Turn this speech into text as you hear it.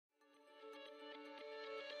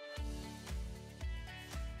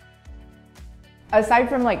Aside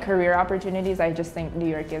from like career opportunities, I just think New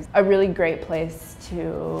York is a really great place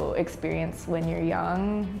to experience when you're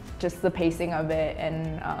young. Just the pacing of it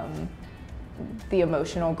and the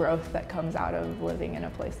emotional growth that comes out of living in a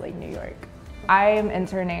place like New York. I'm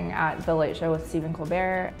interning at The Late Show with Stephen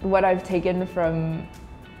Colbert. What I've taken from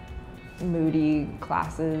Moody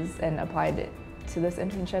classes and applied it to this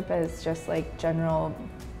internship is just like general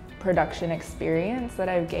production experience that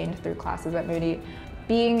I've gained through classes at Moody.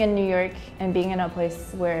 Being in New York and being in a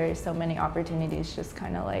place where so many opportunities just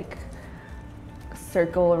kind of like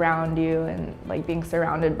circle around you and like being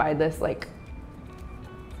surrounded by this like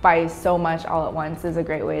by so much all at once is a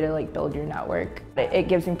great way to like build your network. It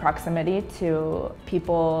gives me proximity to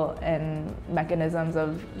people and mechanisms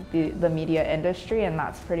of the media industry, and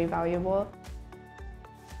that's pretty valuable.